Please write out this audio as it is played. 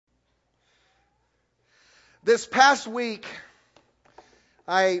This past week,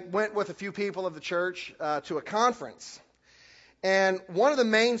 I went with a few people of the church to a conference. And one of the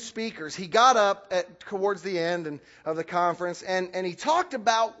main speakers, he got up towards the end of the conference, and he talked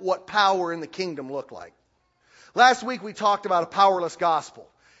about what power in the kingdom looked like. Last week, we talked about a powerless gospel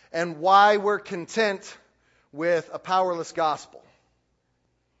and why we're content with a powerless gospel.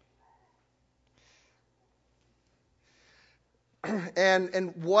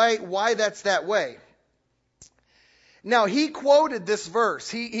 And why that's that way. Now, he quoted this verse.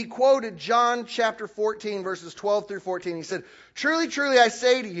 He quoted John chapter 14, verses 12 through 14. He said, "Truly, truly, I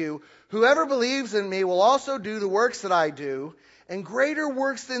say to you, whoever believes in me will also do the works that I do, and greater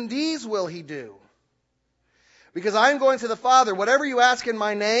works than these will he do. Because I am going to the Father. Whatever you ask in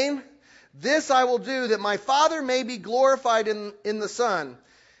my name, this I will do, that my Father may be glorified in the Son.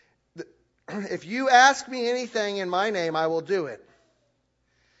 If you ask me anything in my name, I will do it."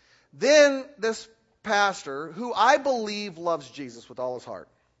 Then this pastor, who I believe loves Jesus with all his heart,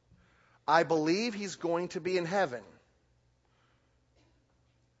 I believe he's going to be in heaven.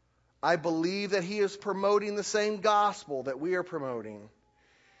 I believe that he is promoting the same gospel that we are promoting,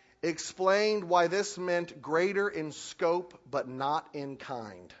 explained why this meant greater in scope but not in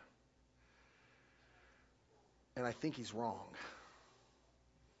kind. And I think he's wrong.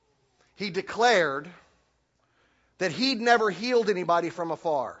 He declared that he'd never healed anybody from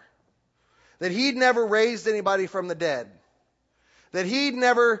afar, that he'd never raised anybody from the dead, that he'd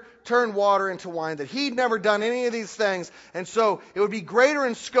never turned water into wine, that he'd never done any of these things. And so it would be greater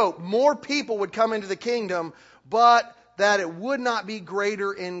in scope. More people would come into the kingdom, but that it would not be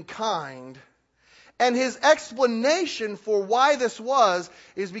greater in kind. And his explanation for why this was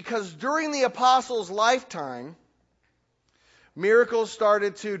is because during the apostles' lifetime, miracles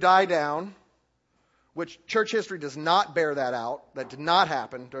started to die down, which church history does not bear that out. That did not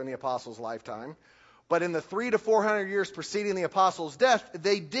happen during the apostles' lifetime. But in the 300 to 400 years preceding the apostles' death,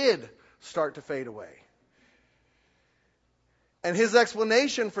 they did start to fade away. And his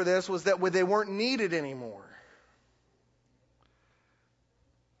explanation for this was that they weren't needed anymore.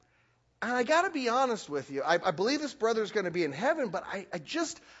 And I got to be honest with you. I believe this brother is going to be in heaven, but I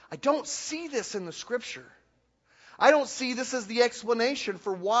don't see this in the Scripture. I don't see this as the explanation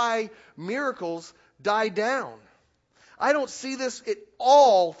for why miracles die down. I don't see this at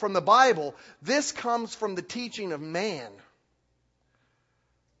all from the Bible. This comes from the teaching of man.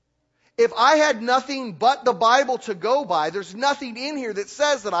 If I had nothing but the Bible to go by, there's nothing in here that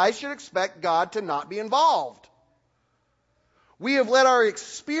says that I should expect God to not be involved. We have let our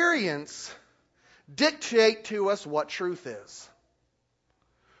experience dictate to us what truth is,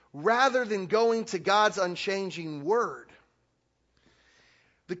 rather than going to God's unchanging Word.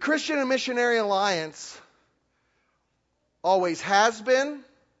 The Christian and Missionary Alliance always has been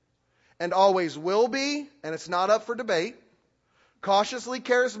and always will be, and it's not up for debate, cautiously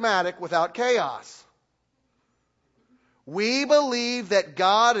charismatic without chaos. We believe that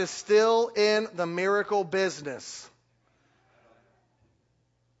God is still in the miracle business.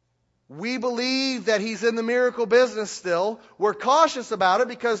 We believe that He's in the miracle business still. We're cautious about it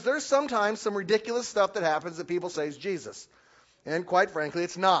because there's sometimes some ridiculous stuff that happens that people say is Jesus. And quite frankly,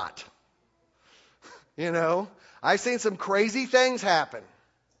 it's not. You know, I've seen some crazy things happen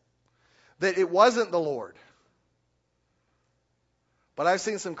that it wasn't the Lord. But I've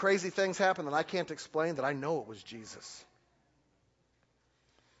seen some crazy things happen that I can't explain that I know it was Jesus.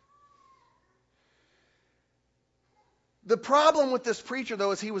 The problem with this preacher,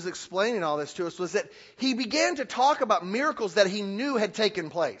 though, as he was explaining all this to us, was that he began to talk about miracles that he knew had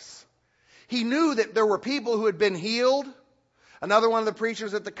taken place. He knew that there were people who had been healed. Another one of the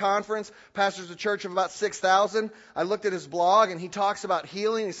preachers at the conference pastors a church of about 6,000. I looked at his blog, and he talks about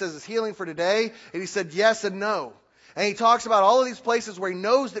healing. He says, "Is healing for today?" And he said, "Yes and no." And he talks about all of these places where he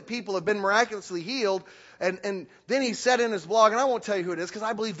knows that people have been miraculously healed. And then he said in his blog, and I won't tell you who it is, because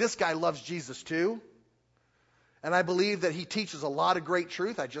I believe this guy loves Jesus too. And I believe that he teaches a lot of great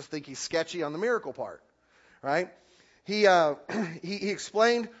truth. I just think he's sketchy on the miracle part, right? He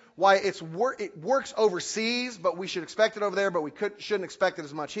explained why it works overseas, but we should expect it over there, but we shouldn't expect it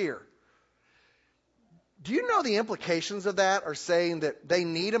as much here. Do you know the implications of that are saying that they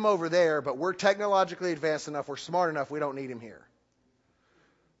need him over there, but we're technologically advanced enough, we're smart enough, we don't need him here?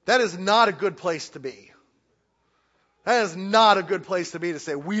 That is not a good place to be. That is not a good place to be, to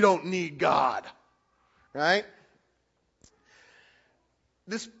say we don't need God, right?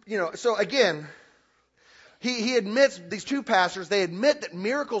 So again, he admits, these two pastors, they admit that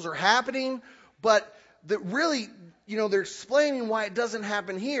miracles are happening, but that really, they're explaining why it doesn't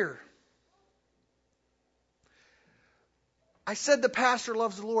happen here. I said the pastor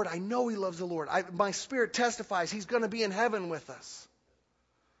loves the Lord. I know he loves the Lord. My spirit testifies he's going to be in heaven with us.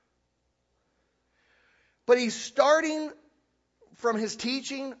 But he's starting from his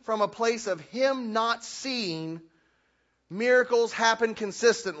teaching from a place of him not seeing miracles happen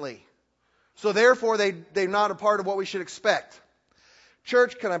consistently. So therefore, they're not a part of what we should expect.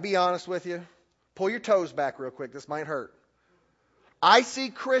 Church, can I be honest with you? Pull your toes back real quick. This might hurt. I see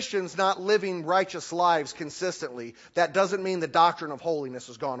Christians not living righteous lives consistently. That doesn't mean the doctrine of holiness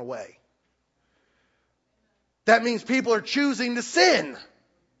has gone away. That means people are choosing to sin.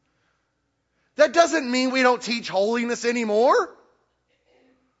 That doesn't mean we don't teach holiness anymore.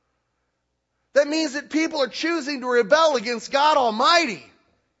 That means that people are choosing to rebel against God Almighty.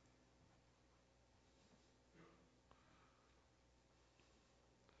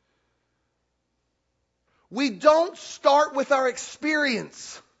 We don't start with our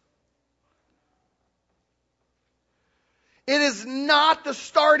experience. It is not the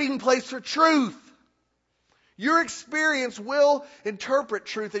starting place for truth. Your experience will interpret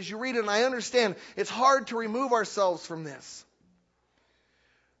truth as you read it, and I understand it's hard to remove ourselves from this.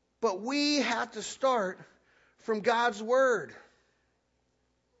 But we have to start from God's Word.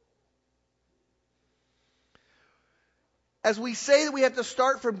 As we say that we have to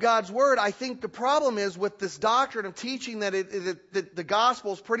start from God's Word, I think the problem is with this doctrine of teaching that the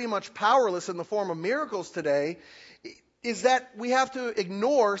gospel is pretty much powerless in the form of miracles today, is that we have to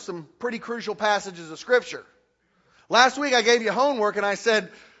ignore some pretty crucial passages of Scripture. Last week I gave you homework and I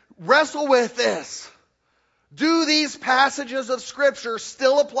said, wrestle with this. Do these passages of Scripture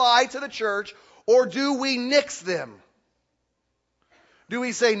still apply to the church, or do we nix them? Do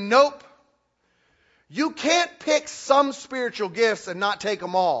we say, nope, you can't pick some spiritual gifts and not take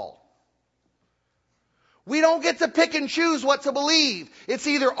them all? We don't get to pick and choose what to believe. It's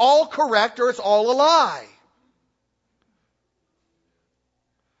either all correct or it's all a lie.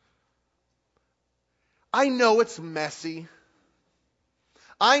 I know it's messy.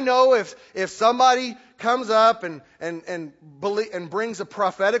 I know if somebody comes up and brings a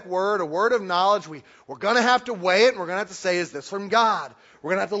prophetic word, a word of knowledge, we're going to have to weigh it, and we're going to have to say, is this from God? We're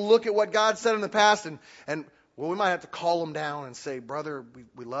going to have to look at what God said in the past, and we might have to call them down and say, brother,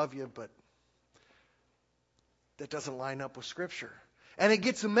 we love you, but that doesn't line up with Scripture. And it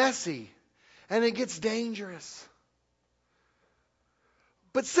gets messy, and it gets dangerous.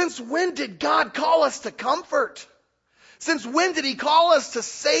 But since when did God call us to comfort? Since when did He call us to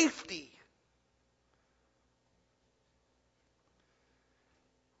safety?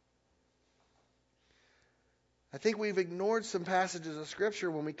 I think we've ignored some passages of Scripture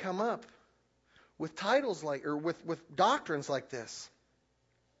when we come up with titles like, or with doctrines like this.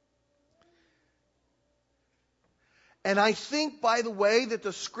 And I think, by the way, that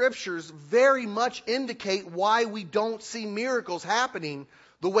the Scriptures very much indicate why we don't see miracles happening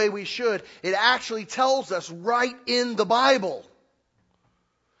the way we should. It actually tells us right in the Bible.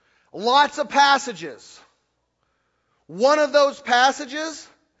 Lots of passages. One of those passages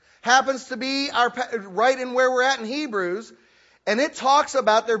happens to be right in where we're at in Hebrews, and it talks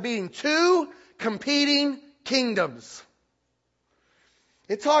about there being two competing kingdoms.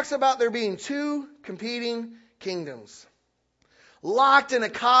 It talks about there being two competing kingdoms, locked in a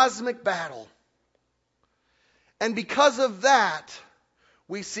cosmic battle. And because of that,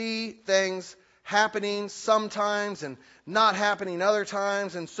 we see things happening sometimes and not happening other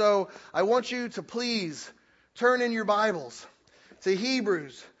times. And so I want you to please turn in your Bibles to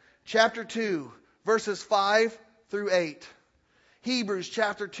Hebrews chapter 2, verses 5 through 8. Hebrews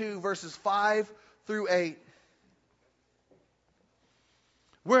chapter 2, verses 5 through 8.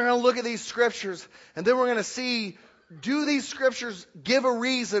 We're going to look at these scriptures, and then we're going to see, do these scriptures give a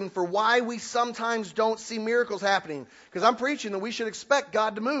reason for why we sometimes don't see miracles happening? Because I'm preaching that we should expect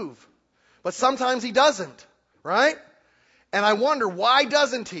God to move. But sometimes He doesn't, right? And I wonder, why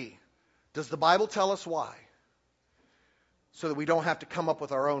doesn't He? Does the Bible tell us why? So that we don't have to come up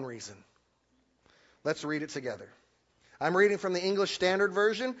with our own reason. Let's read it together. I'm reading from the English Standard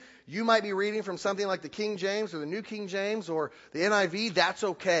Version. You might be reading from something like the King James or the New King James or the NIV. That's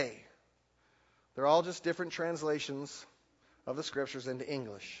okay. They're all just different translations of the Scriptures into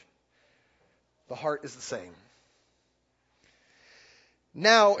English. The heart is the same.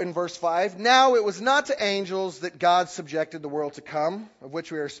 Now, in verse 5, now it was not to angels that God subjected the world to come, of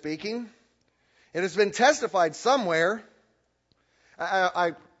which we are speaking. It has been testified somewhere.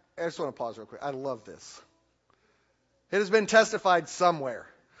 I just want to pause real quick. I love this. It has been testified somewhere.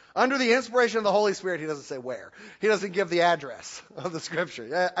 Under the inspiration of the Holy Spirit, He doesn't say where. He doesn't give the address of the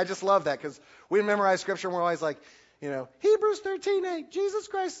Scripture. I just love that, because we memorize Scripture and we're always like, Hebrews 13:8, Jesus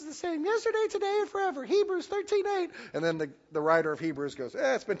Christ is the same yesterday, today, and forever. Hebrews 13:8. And then the writer of Hebrews goes,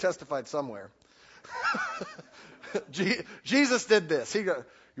 it's been testified somewhere. Jesus did this. He goes,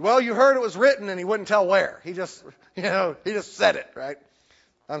 well, you heard it was written, and he wouldn't tell where. He just said it, right?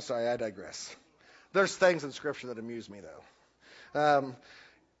 I'm sorry, I digress. There's things in Scripture that amuse me, though.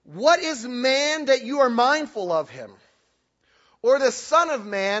 What is man that you are mindful of him? Or the Son of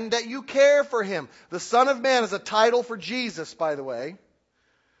Man that you care for him? The Son of Man is a title for Jesus, by the way.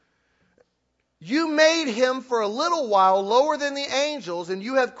 You made him for a little while lower than the angels, and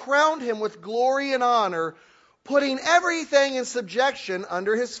you have crowned him with glory and honor, putting everything in subjection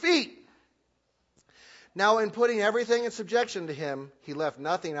under his feet. Now, in putting everything in subjection to him, he left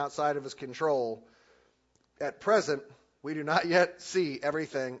nothing outside of his control. At present, we do not yet see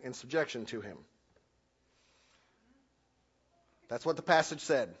everything in subjection to him. That's what the passage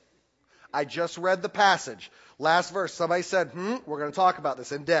said. I just read the passage. Last verse, somebody said, we're going to talk about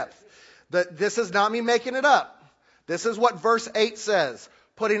this in depth. This is not me making it up. This is what verse 8 says.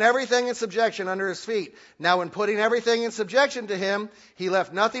 Putting everything in subjection under his feet. Now, in putting everything in subjection to him, he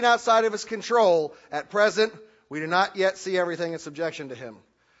left nothing outside of his control. At present, we do not yet see everything in subjection to him.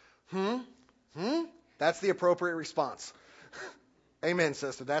 That's the appropriate response. Amen,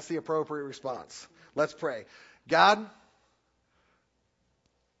 sister. That's the appropriate response. Let's pray. God,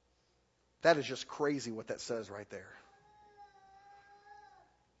 that is just crazy what that says right there.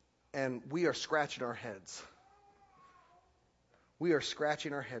 And we are scratching our heads. We are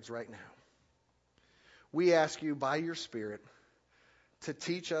scratching our heads right now. We ask you by your Spirit to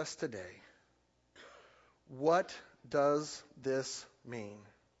teach us today, what does this mean?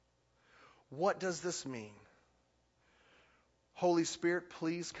 What does this mean? Holy Spirit,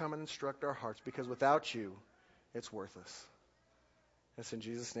 please come and instruct our hearts, because without you, it's worthless. It's in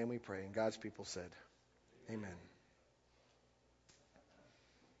Jesus' name we pray. And God's people said, amen.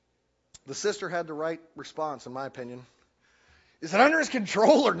 The sister had the right response, in my opinion. Is it under his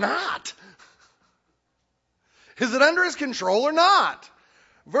control or not? Is it under his control or not?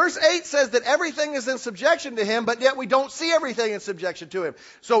 Verse 8 says that everything is in subjection to him, but yet we don't see everything in subjection to him.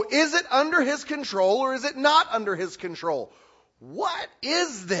 So is it under his control or is it not under his control? What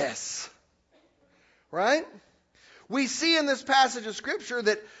is this? Right? We see in this passage of Scripture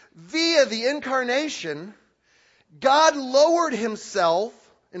that via the incarnation, God lowered himself,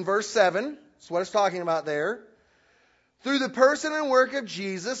 in verse 7, that's what it's talking about there, through the person and work of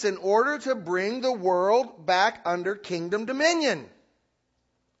Jesus in order to bring the world back under kingdom dominion.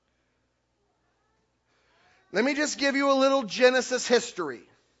 Let me just give you a little Genesis history.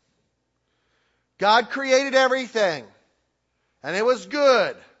 God created everything, and it was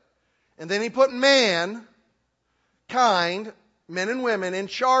good. And then he put mankind, men and women, in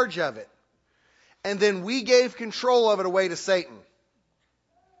charge of it. And then we gave control of it away to Satan.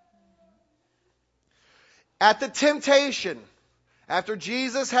 At the temptation, after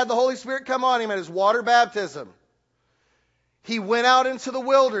Jesus had the Holy Spirit come on him at his water baptism, he went out into the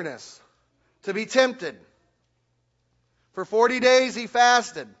wilderness to be tempted. For 40 days he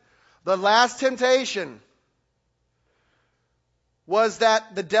fasted. The last temptation was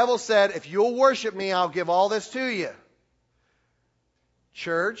that the devil said, if you'll worship me, I'll give all this to you.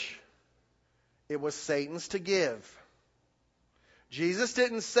 Church, it was Satan's to give. Jesus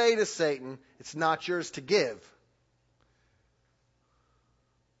didn't say to Satan, it's not yours to give.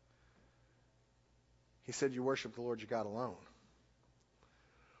 He said, you worship the Lord your God alone.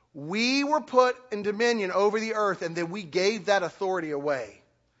 We were put in dominion over the earth, and then we gave that authority away.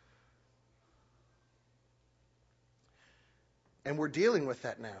 And we're dealing with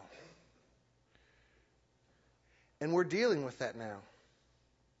that now. And we're dealing with that now.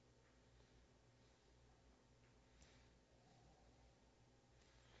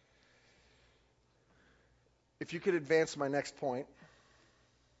 If you could advance my next point.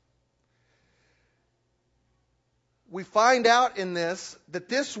 We find out in this that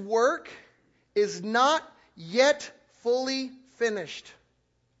this work is not yet fully finished.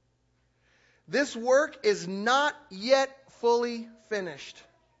 This work is not yet fully finished.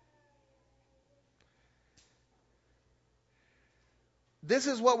 This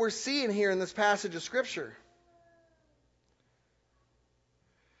is what we're seeing here in this passage of Scripture.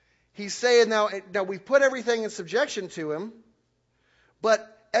 He's saying now we've put everything in subjection to him, but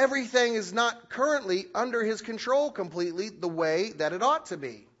everything is not currently under his control completely the way that it ought to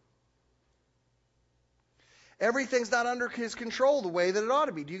be. Everything's not under his control the way that it ought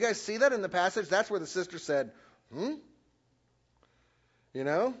to be. Do you guys see that in the passage? That's where the sister said, You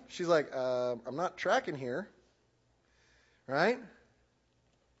know? She's like, I'm not tracking here. Right?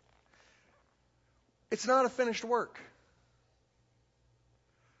 It's not a finished work.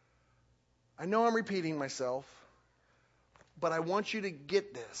 I know I'm repeating myself, but I want you to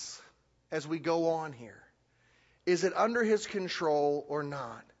get this as we go on here. Is it under his control or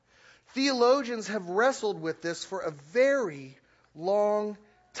not? Theologians have wrestled with this for a very long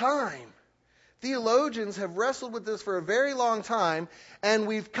time. Theologians have wrestled with this for a very long time, and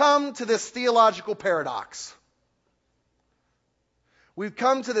we've come to this theological paradox. We've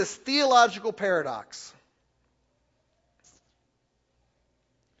come to this theological paradox.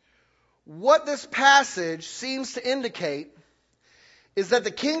 What this passage seems to indicate is that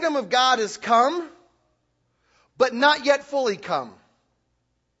the kingdom of God has come, but not yet fully come.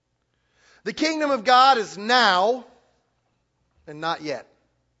 The kingdom of God is now, and not yet.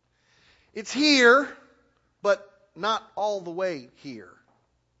 It's here, but not all the way here.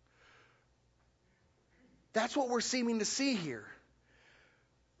 That's what we're seeming to see here.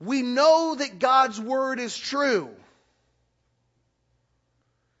 We know that God's word is true.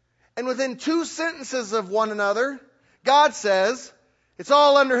 And within 2 sentences of one another, God says it's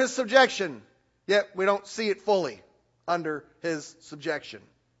all under his subjection. Yet we don't see it fully under his subjection.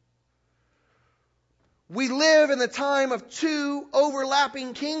 We live in the time of 2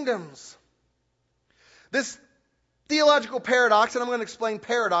 overlapping kingdoms. This theological paradox, and I'm going to explain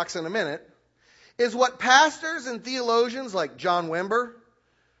paradox in a minute, is what pastors and theologians like John Wimber,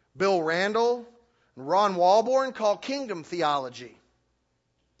 Bill Randall, and Ron Walborn call kingdom theology.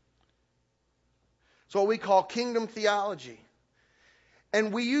 It's what we call kingdom theology.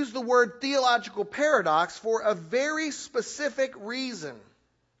 And we use the word theological paradox for a very specific reason.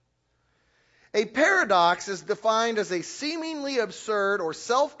 A paradox is defined as a seemingly absurd or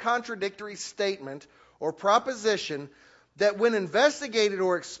self-contradictory statement or proposition that when investigated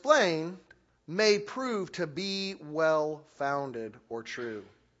or explained may prove to be well-founded or true.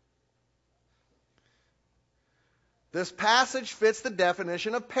 This passage fits the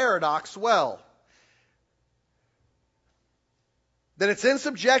definition of paradox well. That it's in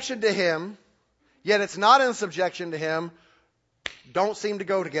subjection to him, yet it's not in subjection to him, don't seem to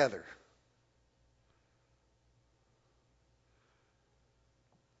go together.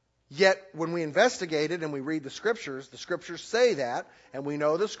 Yet, when we investigate it and we read the Scriptures say that, and we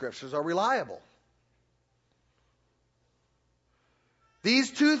know the Scriptures are reliable.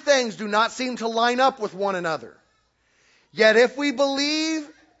 These 2 things do not seem to line up with one another. Yet if we believe,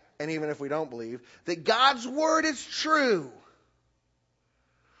 and even if we don't believe, that God's Word is true,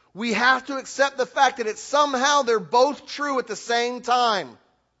 we have to accept the fact that somehow they're both true at the same time.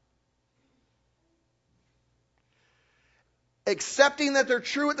 Accepting that they're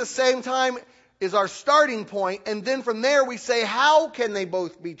true at the same time is our starting point, and then from there we say, how can they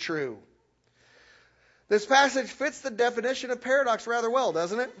both be true? This passage fits the definition of paradox rather well,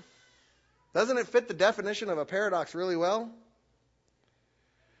 doesn't it? Doesn't it fit the definition of a paradox really well?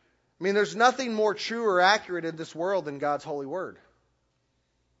 I mean, there's nothing more true or accurate in this world than God's holy word.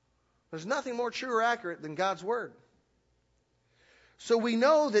 There's nothing more true or accurate than God's word. So we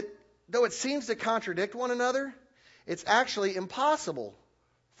know that though it seems to contradict one another, it's actually impossible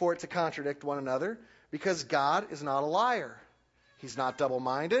for it to contradict one another because God is not a liar. He's not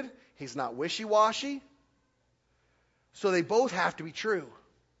double-minded. He's not wishy-washy. So they both have to be true.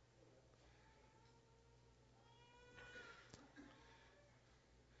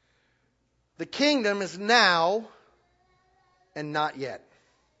 The kingdom is now and not yet.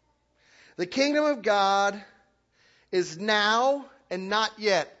 The kingdom of God is now and not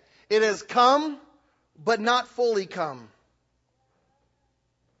yet. It has come, but not fully come.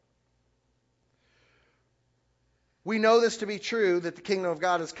 We know this to be true, that the kingdom of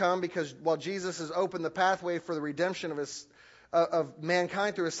God has come, because while Jesus has opened the pathway for the redemption of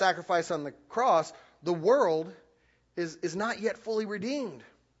mankind through his sacrifice on the cross, the world is not yet fully redeemed.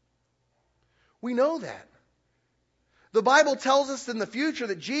 We know that. The Bible tells us in the future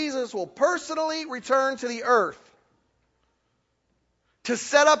that Jesus will personally return to the earth to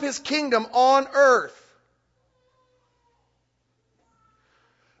set up his kingdom on earth.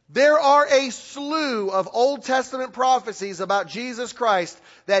 There are a slew of Old Testament prophecies about Jesus Christ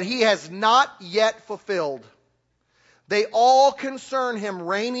that he has not yet fulfilled. They all concern him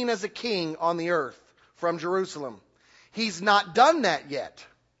reigning as a king on the earth from Jerusalem. He's not done that yet.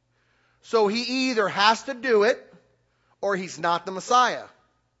 So he either has to do it or he's not the Messiah.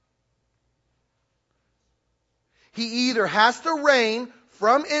 He either has to reign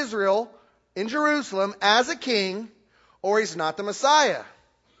from Israel in Jerusalem as a king or he's not the Messiah.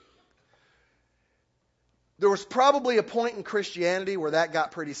 There was probably a point in Christianity where that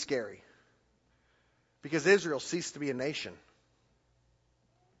got pretty scary, because Israel ceased to be a nation.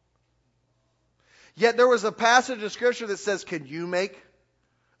 Yet there was a passage of Scripture that says, can you make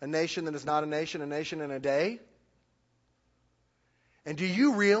a nation that is not a nation in a day? And do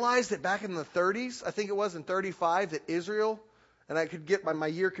you realize that back in the 30s, I think it was in 35, that Israel, and I could get, my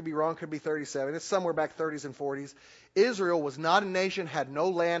year could be wrong, could be 37, it's somewhere back 30s and 40s, Israel was not a nation, had no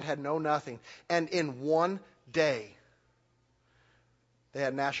land, had no nothing. And in one day, they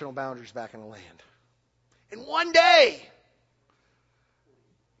had national boundaries back in the land. In one day!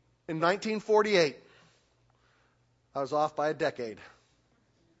 In 1948, I was off by a decade.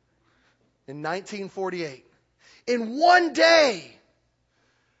 In 1948, in one day,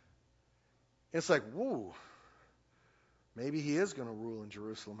 it's like, whoa, maybe he is going to rule in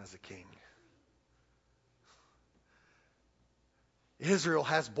Jerusalem as a king. Israel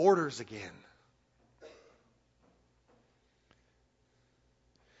has borders again.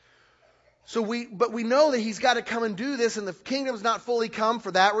 But we know that he's got to come and do this, and the kingdom's not fully come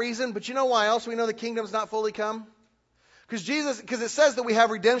for that reason. But you know why else we know the kingdom's not fully come? Because it says that we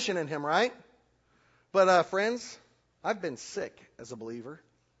have redemption in him, right? But friends, I've been sick as a believer.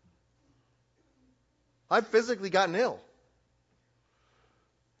 I've physically gotten ill.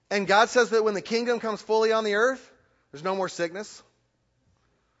 And God says that when the kingdom comes fully on the earth, there's no more sickness.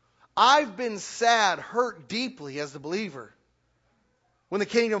 I've been sad, hurt deeply as the believer. When the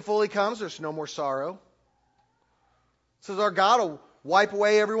kingdom fully comes, there's no more sorrow. It says our God will wipe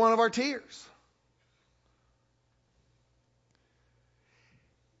away every one of our tears.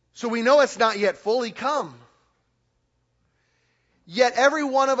 So we know it's not yet fully come. Yet every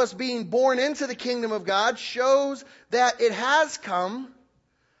one of us being born into the kingdom of God shows that it has come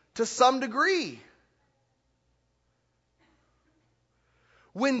to some degree.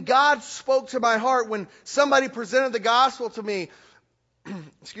 When God spoke to my heart, when somebody presented the gospel to me,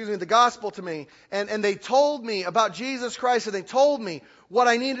 and they told me about Jesus Christ, and they told me what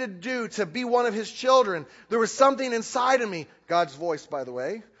I needed to do to be one of his children, there was something inside of me, God's voice, by the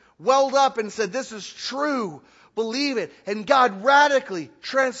way, welled up and said, this is true, believe it. And God radically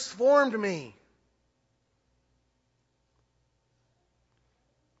transformed me.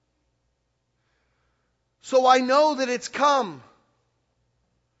 So I know that it's come.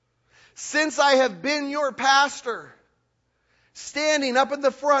 Since I have been your pastor, standing up in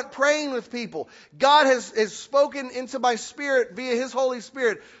the front, praying with people, God has spoken into my spirit via his Holy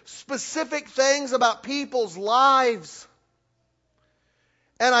Spirit specific things about people's lives.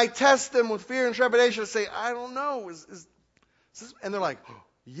 And I test them with fear and trepidation and say, I don't know. Is this? And they're like, oh,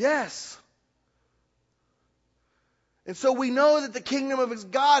 yes. And so we know that the kingdom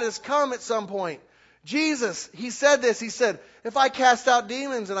of God has come at some point. Jesus, he said this. He said, if I cast out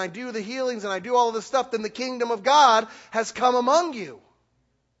demons and I do the healings and I do all of this stuff, then the kingdom of God has come among you.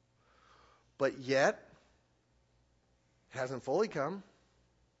 But yet, it hasn't fully come.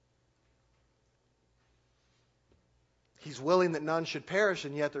 He's willing that none should perish,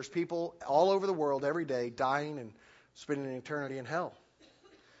 and yet there's people all over the world every day dying and spending an eternity in hell.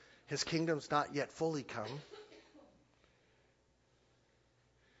 His kingdom's not yet fully come.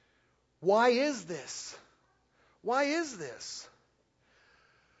 Why is this? Why is this?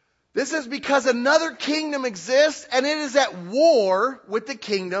 This is because another kingdom exists, and it is at war with the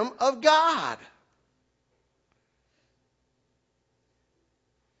kingdom of God.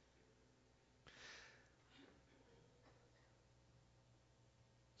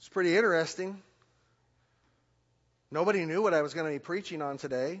 It's pretty interesting. Nobody knew what I was going to be preaching on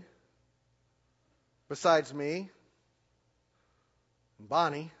today, besides me and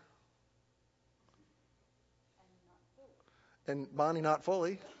Bonnie. And Bonnie not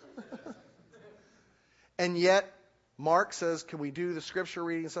fully. And yet, Mark says, can we do the scripture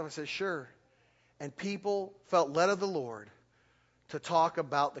reading and stuff? I said, sure. And people felt led of the Lord to talk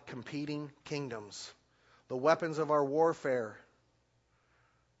about the competing kingdoms. The weapons of our warfare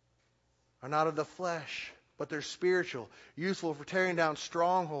are not of the flesh, but they're spiritual, useful for tearing down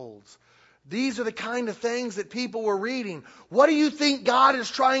strongholds. These are the kind of things that people were reading. What do you think God is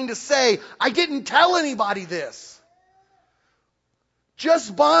trying to say? I didn't tell anybody this.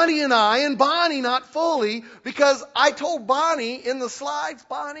 Just Bonnie and I, and Bonnie not fully, because I told Bonnie in the slides,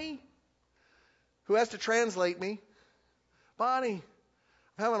 Bonnie, who has to translate me, Bonnie,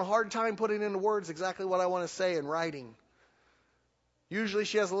 I'm having a hard time putting into words exactly what I want to say in writing. Usually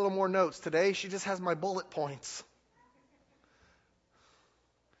she has a little more notes. Today she just has my bullet points.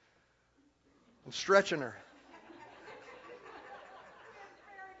 I'm stretching her.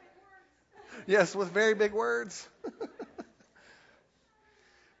 Yes, with very big words.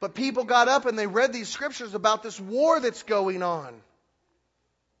 But people got up and they read these scriptures about this war that's going on.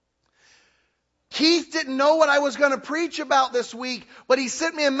 Keith didn't know what I was going to preach about this week, but he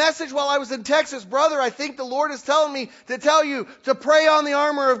sent me a message while I was in Texas. Brother, I think the Lord is telling me to tell you to pray on the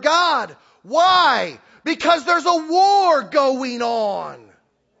armor of God. Why? Because there's a war going on.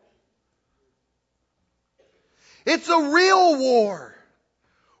 It's a real war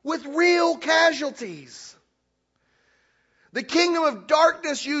with real casualties. The kingdom of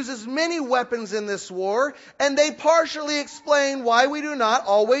darkness uses many weapons in this war, and they partially explain why we do not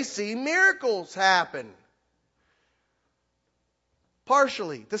always see miracles happen.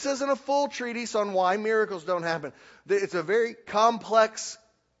 Partially. This isn't a full treatise on why miracles don't happen. It's a very complex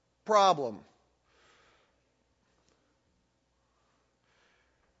problem.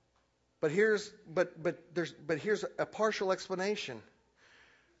 But here's a partial explanation.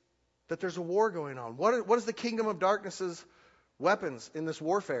 That there's a war going on. What is the kingdom of darkness's weapons in this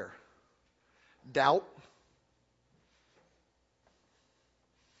warfare? Doubt.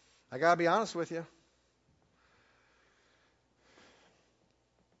 I gotta be honest with you.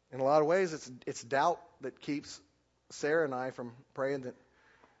 In a lot of ways, it's doubt that keeps Sarah and I from praying that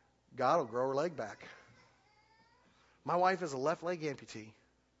God will grow her leg back. My wife is a left leg amputee.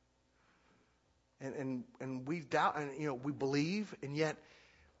 And we doubt, and we believe, and yet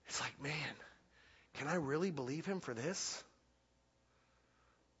it's like, man, can I really believe him for this?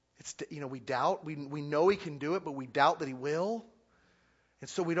 It's we doubt. We know he can do it, but we doubt that he will. And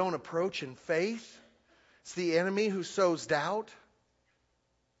so we don't approach in faith. It's the enemy who sows doubt.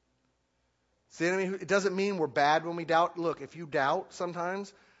 It's the enemy it doesn't mean we're bad when we doubt. Look, if you doubt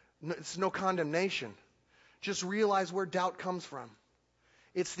sometimes, it's no condemnation. Just realize where doubt comes from.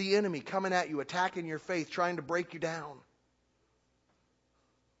 It's the enemy coming at you, attacking your faith, trying to break you down.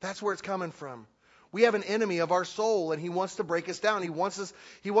 That's where it's coming from. We have an enemy of our soul, and he wants to break us down. He wants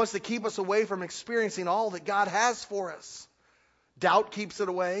to keep us away from experiencing all that God has for us. Doubt keeps it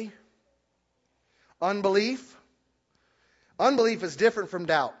away. Unbelief. Unbelief is different from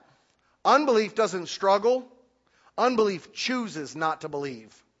doubt. Unbelief doesn't struggle. Unbelief chooses not to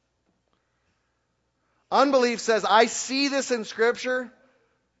believe. Unbelief says, I see this in Scripture,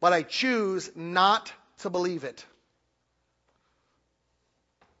 but I choose not to believe it.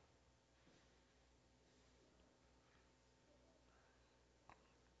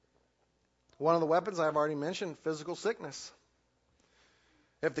 One of the weapons I've already mentioned, physical sickness.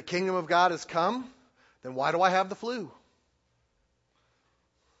 If the kingdom of God has come, then why do I have the flu?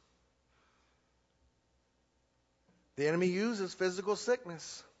 The enemy uses physical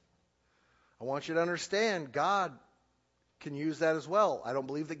sickness. I want you to understand, God can use that as well. I don't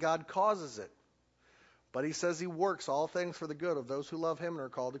believe that God causes it. But he says he works all things for the good of those who love him and are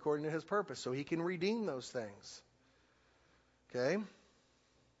called according to his purpose. So he can redeem those things. Okay?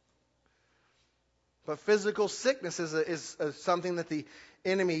 But physical sickness is something that the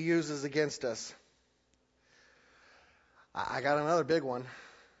enemy uses against us. I got another big one.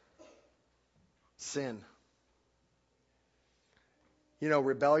 Sin.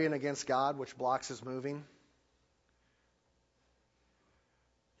 Rebellion against God, which blocks his moving.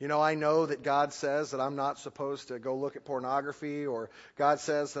 I know that God says that I'm not supposed to go look at pornography, or God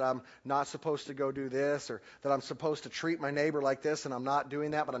says that I'm not supposed to go do this, or that I'm supposed to treat my neighbor like this, and I'm not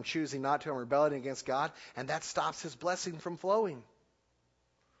doing that, but I'm choosing not to. I'm rebelling against God, and that stops his blessing from flowing.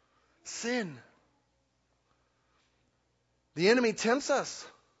 Sin. The enemy tempts us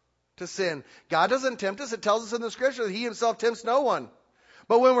to sin. God doesn't tempt us. It tells us in the Scripture that he himself tempts no one.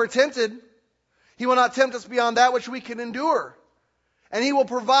 But when we're tempted, he will not tempt us beyond that which we can endure. And he will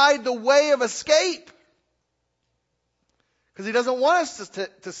provide the way of escape. Because he doesn't want us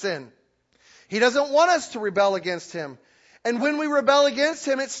to sin. He doesn't want us to rebel against him. And when we rebel against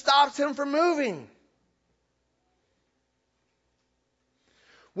him, it stops him from moving.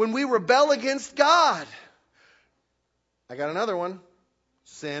 When we rebel against God. I got another one.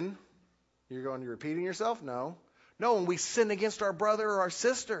 Sin. You're repeating yourself? No. No, when we sin against our brother or our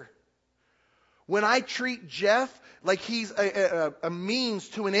sister. When I treat Jeff like he's a means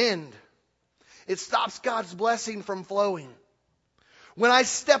to an end, it stops God's blessing from flowing. When I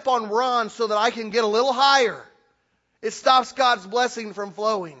step on Ron so that I can get a little higher, it stops God's blessing from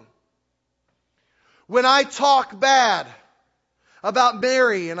flowing. When I talk bad about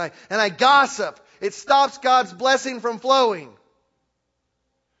Mary and I gossip, it stops God's blessing from flowing.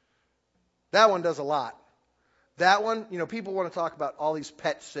 That one does a lot. That one, people want to talk about all these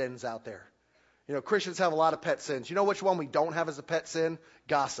pet sins out there. Christians have a lot of pet sins. You know which one we don't have as a pet sin?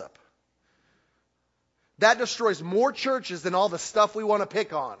 Gossip. That destroys more churches than all the stuff we want to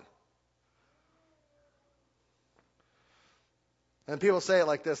pick on. And people say it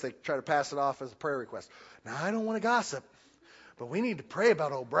like this. They try to pass it off as a prayer request. Now, I don't want to gossip. but we need to pray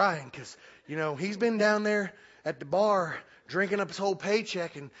about O'Brien because, he's been down there at the bar drinking up his whole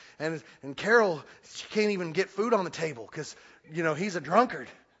paycheck, and Carol, she can't even get food on the table because, he's a drunkard.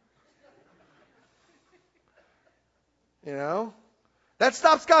 That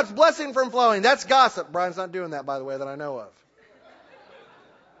stops God's blessing from flowing. That's gossip. Brian's not doing that, by the way, that I know of.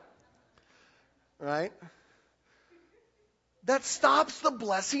 Right? That stops the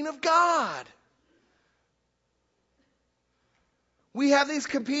blessing of God. We have these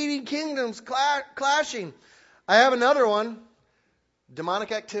competing kingdoms clashing. I have another one.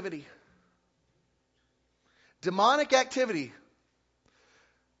 Demonic activity. Demonic activity.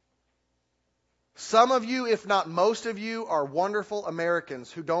 Some of you, if not most of you, are wonderful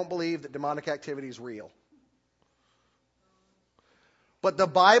Americans who don't believe that demonic activity is real. But the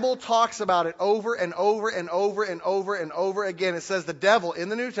Bible talks about it over and over and over and over and over again. It says the devil in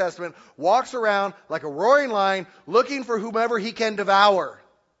the New Testament walks around like a roaring lion looking for whomever he can devour.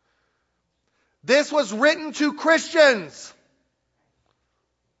 This was written to Christians.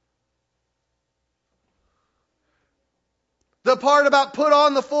 The part about put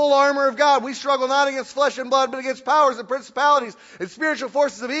on the full armor of God. We struggle not against flesh and blood, but against powers and principalities and spiritual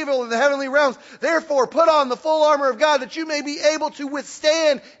forces of evil in the heavenly realms. Therefore, put on the full armor of God that you may be able to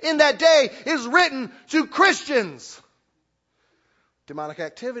withstand in that day is written to Christians. Demonic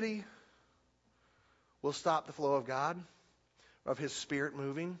activity will stop the flow of God, of His Spirit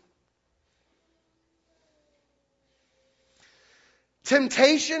moving.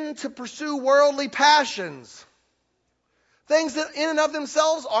 Temptation to pursue worldly passions. Things that in and of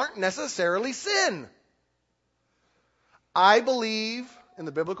themselves aren't necessarily sin. I believe in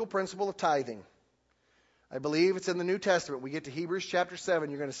the biblical principle of tithing. I believe it's in the New Testament. We get to Hebrews chapter 7,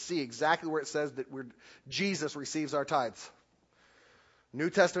 you're going to see exactly where it says that Jesus receives our tithes. New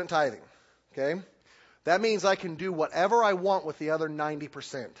Testament tithing. Okay? That means I can do whatever I want with the other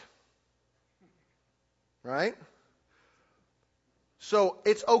 90%. Right? So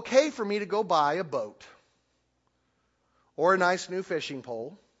it's okay for me to go buy a boat, or a nice new fishing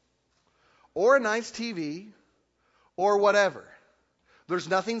pole, or a nice TV, or whatever. There's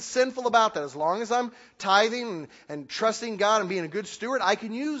nothing sinful about that. As long as I'm tithing and trusting God and being a good steward, I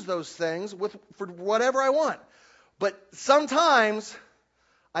can use those things for whatever I want. But sometimes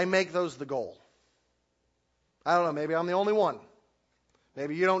I make those the goal. I don't know, maybe I'm the only one.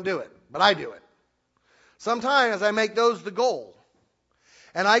 Maybe you don't do it, but I do it. Sometimes I make those the goal.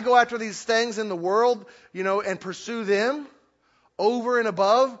 And I go after these things in the world, and pursue them over and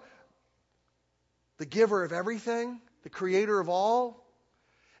above the giver of everything, the creator of all.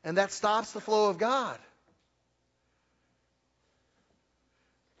 And that stops the flow of God.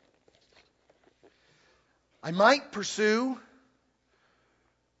 I might pursue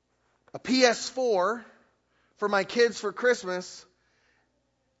a PS4 for my kids for Christmas,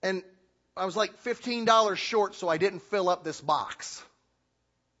 and I was like $15 short, so I didn't fill up this box.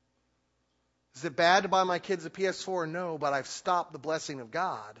 Is it bad to buy my kids a PS4? No, but I've stopped the blessing of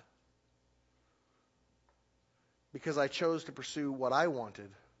God because I chose to pursue what I wanted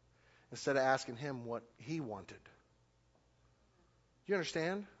instead of asking Him what He wanted. Do you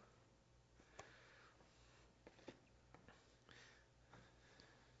understand?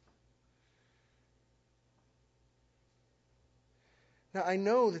 Now, I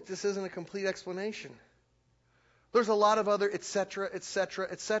know that this isn't a complete explanation. There's a lot of other etc.,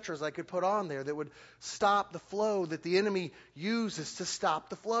 etc., etceteras I could put on there that would stop the flow that the enemy uses to stop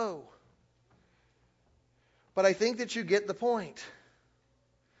the flow. But I think that you get the point.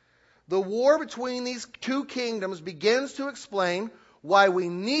 The war between these two kingdoms begins to explain why we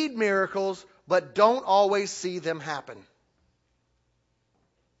need miracles but don't always see them happen.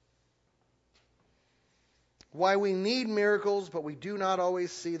 Why we need miracles but we do not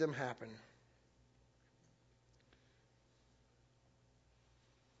always see them happen.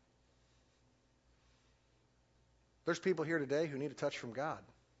 There's people here today who need a touch from God.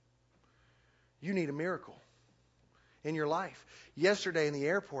 You need a miracle in your life. Yesterday in the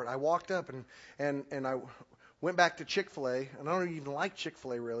airport, I walked up and I went back to Chick-fil-A. And I don't even like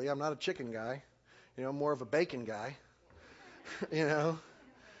Chick-fil-A really. I'm not a chicken guy. More of a bacon guy. I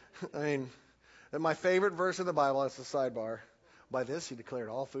mean, my favorite verse in the Bible, that's the sidebar. By this he declared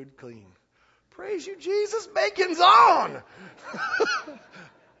all food clean. Praise you, Jesus, bacon's on!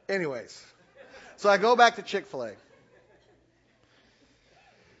 Anyways, so I go back to Chick-fil-A.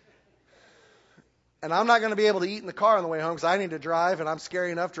 And I'm not going to be able to eat in the car on the way home because I need to drive, and I'm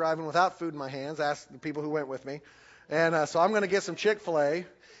scary enough driving without food in my hands. Ask the people who went with me. And so I'm going to get some Chick-fil-A.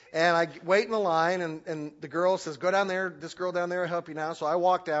 And I wait in the line, and the girl says, go down there. This girl down there will help you now. So I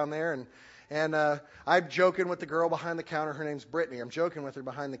walk down there, And I'm joking with the girl behind the counter. Her name's Brittany. I'm joking with her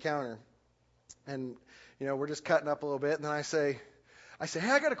behind the counter. And, we're just cutting up a little bit. And then I say,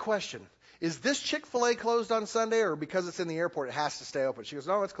 hey, I got a question. Is this Chick-fil-A closed on Sunday, or because it's in the airport, it has to stay open? She goes,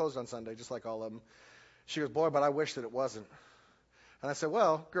 no, it's closed on Sunday, just like all of them. She goes, boy, but I wish that it wasn't. And I said,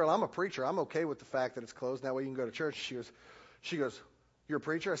 well, girl, I'm a preacher. I'm okay with the fact that it's closed. That way you can go to church. She goes, you're a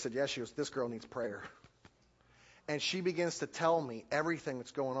preacher? I said, yes. She goes, this girl needs prayer. And she begins to tell me everything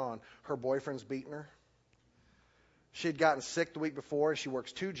that's going on. Her boyfriend's beating her. She had gotten sick the week before, and she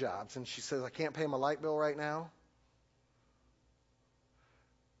works 2 jobs. And she says, I can't pay my light bill right now.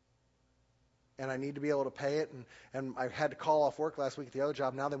 And I need to be able to pay it. And I had to call off work last week at the other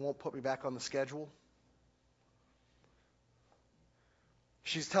job. Now they won't put me back on the schedule.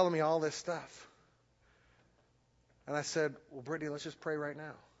 She's telling me all this stuff. And I said, well, Brittany, let's just pray right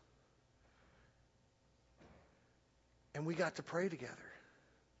now. And we got to pray together.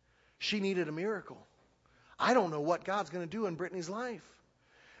 She needed a miracle. I don't know what God's going to do in Brittany's life.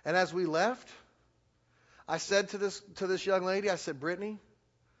 And as we left, I said to this young lady, I said, Brittany,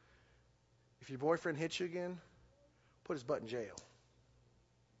 if your boyfriend hits you again, put his butt in jail.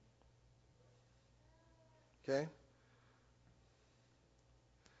 Okay?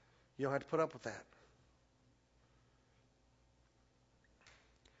 You don't have to put up with that.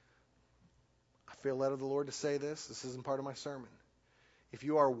 I feel led of the Lord to say this. This isn't part of my sermon. If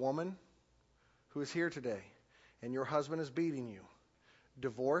you are a woman who is here today and your husband is beating you,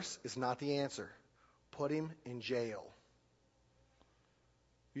 divorce is not the answer. Put him in jail.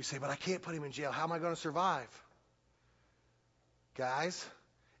 You say, but I can't put him in jail. How am I going to survive? Guys,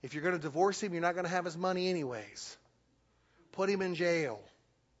 if you're going to divorce him, you're not going to have his money anyways. Put him in jail.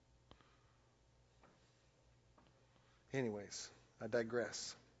 Anyways, I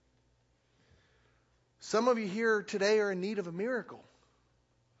digress. Some of you here today are in need of a miracle.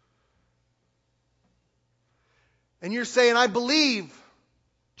 And you're saying, I believe.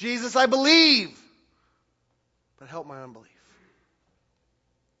 Jesus, I believe. But help my unbelief.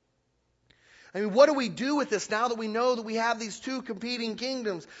 I mean, what do we do with this now that we know that we have these 2 competing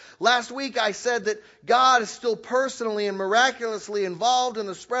kingdoms? Last week I said that God is still personally and miraculously involved in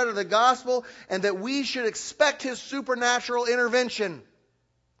the spread of the gospel, and that we should expect His supernatural intervention.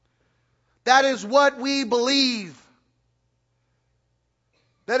 That is what we believe.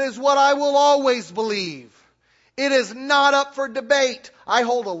 That is what I will always believe. It is not up for debate. I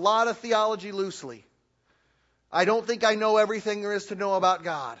hold a lot of theology loosely. I don't think I know everything there is to know about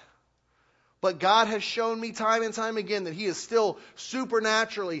God. But God has shown me time and time again that He is still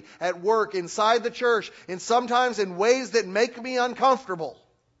supernaturally at work inside the church, and sometimes in ways that make me uncomfortable.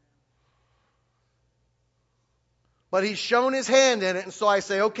 But He's shown His hand in it, and so I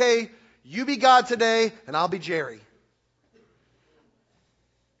say, okay, you be God today, and I'll be Jerry.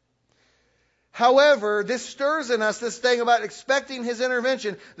 However, this stirs in us, this thing about expecting His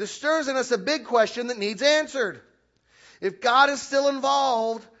intervention, this stirs in us a big question that needs answered. If God is still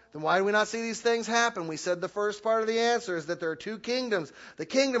involved, then why do we not see these things happen? We said the first part of the answer is that there are 2 kingdoms, the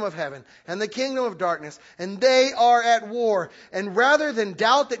kingdom of heaven and the kingdom of darkness, and they are at war. And rather than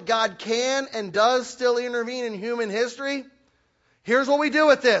doubt that God can and does still intervene in human history, here's what we do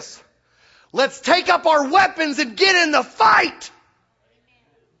with this. Let's take up our weapons and get in the fight.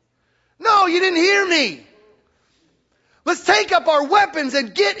 No, you didn't hear me. Let's take up our weapons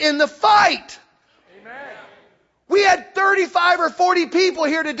and get in the fight. We had 35 or 40 people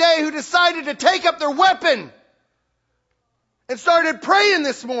here today who decided to take up their weapon and started praying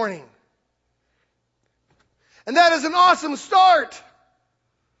this morning. And that is an awesome start.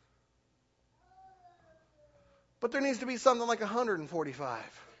 But there needs to be something like 145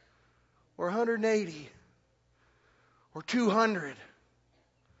 or 180 or 200.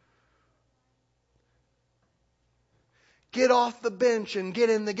 Get off the bench and get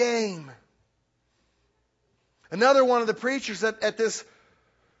in the game. Another one of the preachers at this,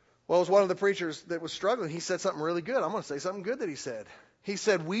 well, it was one of the preachers that was struggling. He said something really good. I'm going to say something good that he said. He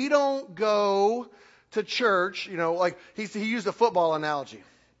said, we don't go to church, like he used a football analogy.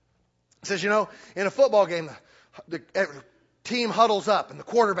 He says, in a football game, the team huddles up and the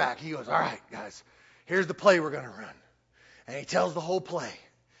quarterback, he goes, all right, guys, here's the play we're going to run. And he tells the whole play.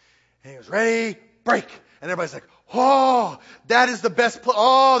 And he goes, ready, break. And everybody's like, oh, that is the best play.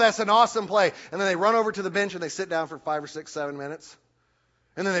 Oh, that's an awesome play. And then they run over to the bench and they sit down for 5 or 6, 7 minutes.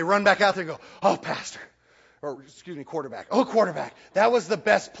 And then they run back out there and go, oh, pastor. Or, excuse me, quarterback. Oh, quarterback. That was the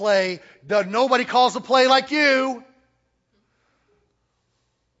best play. Nobody calls a play like you.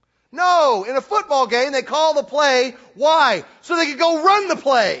 No, in a football game, they call the play. Why? So they could go run the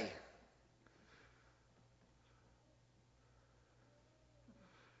play.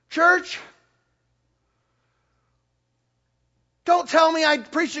 Church, Don't tell me I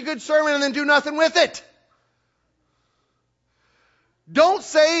preach a good sermon and then do nothing with it. Don't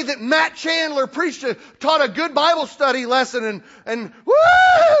say that Matt Chandler taught a good Bible study lesson and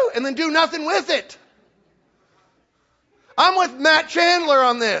woo, and then do nothing with it. I'm with Matt Chandler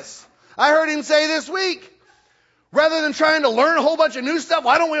on this. I heard him say this week, rather than trying to learn a whole bunch of new stuff,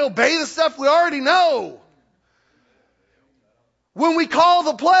 why don't we obey the stuff we already know? When we call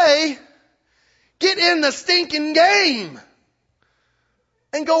the play, get in the stinking game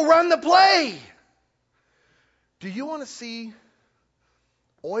and go run the play. Do you want to see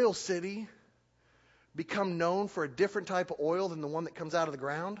Oil City become known for a different type of oil than the one that comes out of the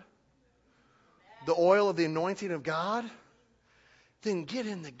ground? The oil of the anointing of God? Then get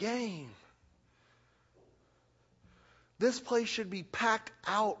in the game. This place should be packed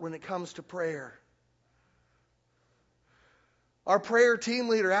out when it comes to prayer. Our prayer team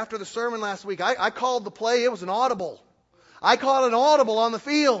leader, after the sermon last week, I called the play. It was an audible. I called an audible on the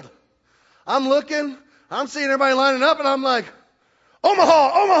field. I'm looking. I'm seeing everybody lining up, and I'm like,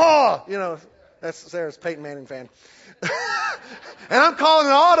 Omaha, Omaha! You know, that's Sarah's Peyton Manning fan. And I'm calling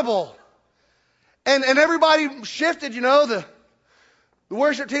an audible. And everybody shifted, you know, the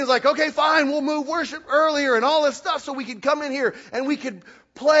worship team's like, okay, fine, we'll move worship earlier and all this stuff so we could come in here and we could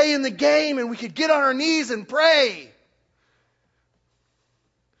play in the game and we could get on our knees and pray.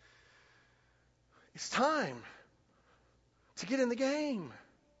 It's time to get in the game.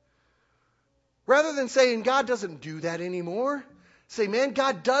 Rather than saying God doesn't do that anymore, say, man,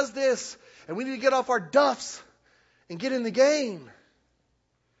 God does this and we need to get off our duffs and get in the game.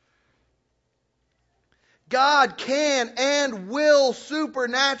 God can and will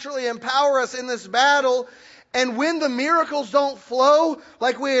supernaturally empower us in this battle. And when the miracles don't flow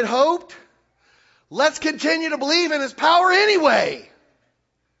like we had hoped, let's continue to believe in His power anyway.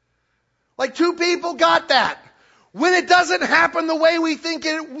 Like 2 people got that. When it doesn't happen the way we think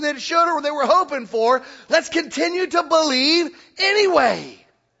that it should or they were hoping for, let's continue to believe anyway.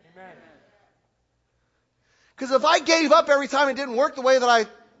 Because if I gave up every time it didn't work the way that I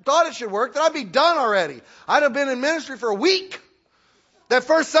thought it should work, then I'd be done already. I'd have been in ministry for a week. That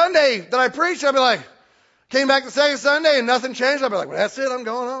first Sunday that I preached, I'd be like, came back the second Sunday and nothing changed. I'd be like, well, that's it, I'm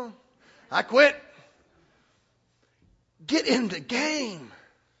going home. I quit. Get in the game.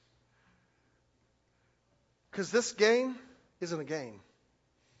 Because this game isn't a game.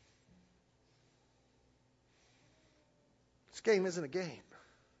 This game isn't a game.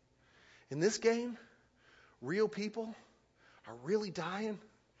 In this game, real people are really dying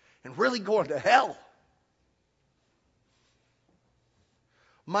and really going to hell.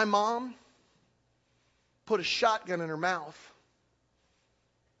 My mom put a shotgun in her mouth.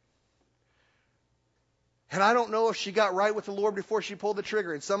 And I don't know if she got right with the Lord before she pulled the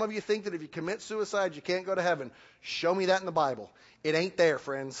trigger. And some of you think that if you commit suicide, you can't go to heaven. Show me that in the Bible. It ain't there,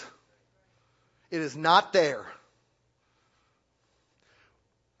 friends. It is not there.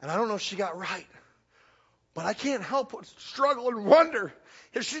 And I don't know if she got right. But I can't help but struggle and wonder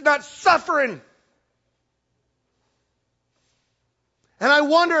if she's not suffering. And I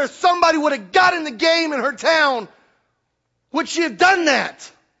wonder if somebody would have got in the game in her town, would she have done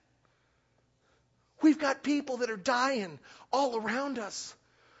that? We've got people that are dying all around us.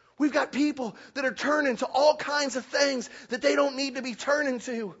 We've got people that are turning to all kinds of things that they don't need to be turning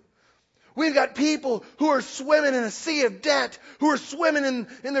to. We've got people who are swimming in a sea of debt, who are swimming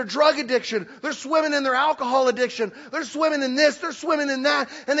in their drug addiction. They're swimming in their alcohol addiction. They're swimming in this, they're swimming in that,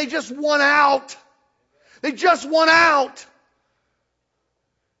 and they just want out. They just want out.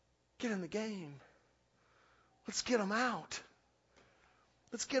 Get in the game. Let's get them out.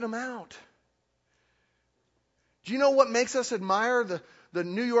 Let's get them out. Do you know what makes us admire the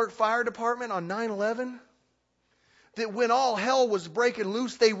New York Fire Department on 9/11? That when all hell was breaking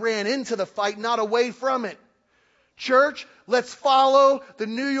loose, they ran into the fight, not away from it. Church, let's follow the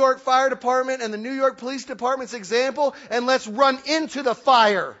New York Fire Department and the New York Police Department's example, and let's run into the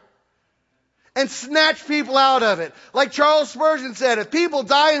fire and snatch people out of it. Like Charles Spurgeon said, if people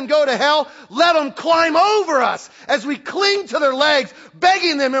die and go to hell, let them climb over us as we cling to their legs,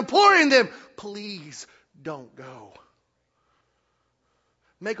 begging them, imploring them, please don't go.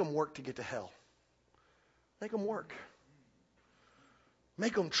 Make them work to get to hell. Make them work.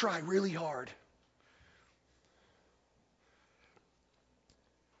 Make them try really hard.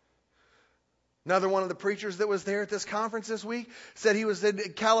 Another one of the preachers that was there at this conference this week said he was in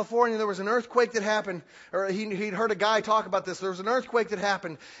California. There was an earthquake that happened, or he'd heard a guy talk about this. There was an earthquake that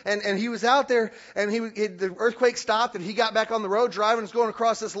happened, and he was out there, and the earthquake stopped, and he got back on the road driving, was going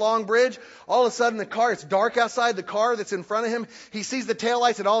across this long bridge. All of a sudden, it's dark outside. The car that's in front of him, he sees the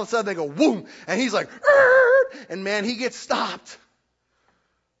taillights, and all of a sudden they go whoom, and he's like, and man, he gets stopped.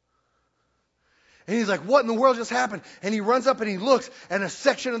 And he's like, what in the world just happened? And he runs up and he looks, and a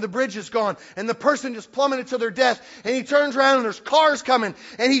section of the bridge is gone, and the person just plummeted to their death. And he turns around and there's cars coming,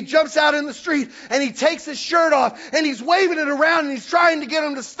 and he jumps out in the street, and he takes his shirt off, and he's waving it around, and he's trying to get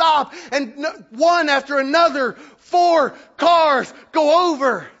them to stop. And one after another, 4 cars go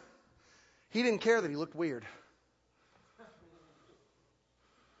over. He didn't care that he looked weird.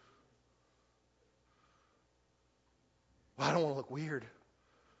 Well, I don't want to look weird.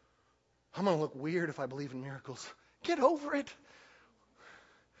 I'm going to look weird if I believe in miracles. Get over it.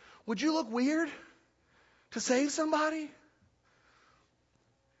 Would you look weird to save somebody?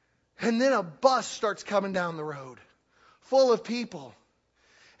 And then a bus starts coming down the road full of people.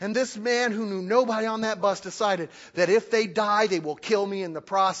 And this man who knew nobody on that bus decided that if they die, they will kill me in the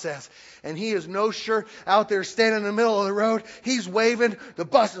process. And he has no shirt out there standing in the middle of the road. He's waving. The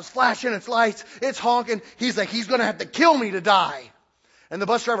bus is flashing its lights. It's honking. He's like, he's going to have to kill me to die. And the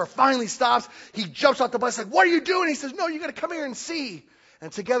bus driver finally stops. He jumps off the bus like, what are you doing? He says, no, you got to come here and see.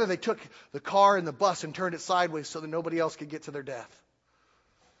 And together they took the car and the bus and turned it sideways so that nobody else could get to their death.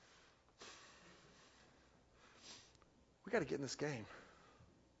 We got to get in this game.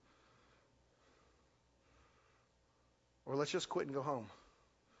 Or let's just quit and go home.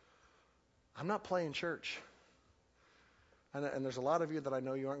 I'm not playing church. And there's a lot of you that I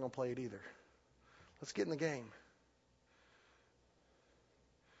know you aren't going to play it either. Let's get in the game.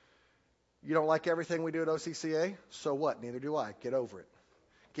 You don't like everything we do at OCCA? So what? Neither do I. Get over it.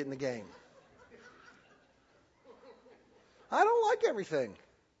 Get in the game. I don't like everything.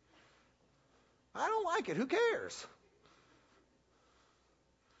 I don't like it. Who cares?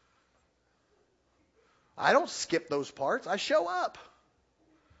 I don't skip those parts. I show up.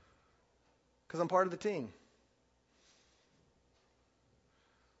 Because I'm part of the team.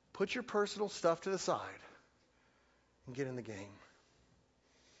 Put your personal stuff to the side and get in the game.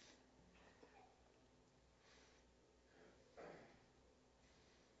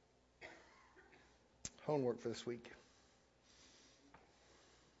 Homework for this week.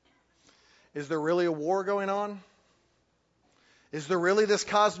 Is there really a war going on? Is there really this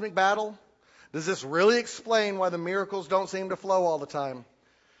cosmic battle? Does this really explain why the miracles don't seem to flow all the time?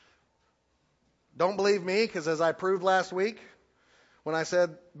 Don't believe me, because as I proved last week, when I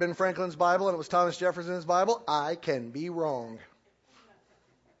said Ben Franklin's Bible and it was Thomas Jefferson's Bible, I can be wrong.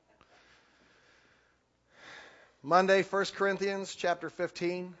 Monday, 1 Corinthians chapter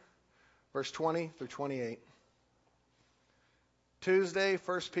 15. Verse 20 through 28. Tuesday,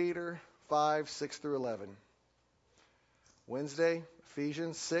 1 Peter 5, 6 through 11. Wednesday,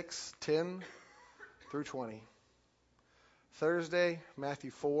 Ephesians 6, 10 through 20. Thursday,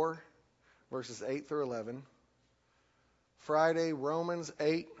 Matthew 4, verses 8 through 11. Friday, Romans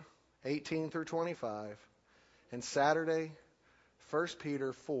 8, 18 through 25. And Saturday, 1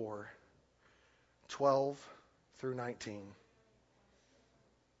 Peter 4, 12 through 19.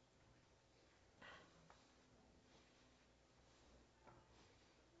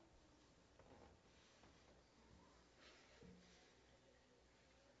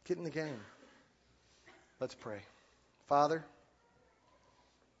 Get in the game. Let's pray. Father,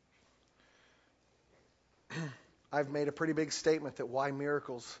 I've made a pretty big statement that why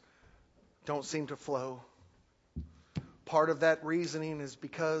miracles don't seem to flow. Part of that reasoning is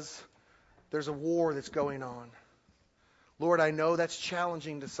because there's a war that's going on. Lord, I know that's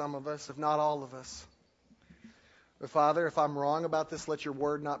challenging to some of us, if not all of us. But Father, if I'm wrong about this, let your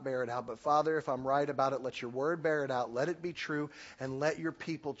word not bear it out. But Father, if I'm right about it, let your word bear it out. Let it be true, and let your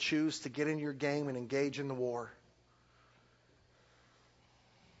people choose to get in your game and engage in the war.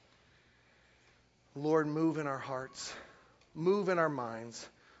 Lord, move in our hearts. Move in our minds.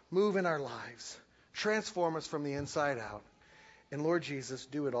 Move in our lives. Transform us from the inside out. And Lord Jesus,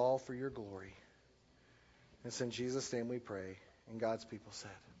 do it all for your glory. And it's in Jesus' name we pray. And God's people said.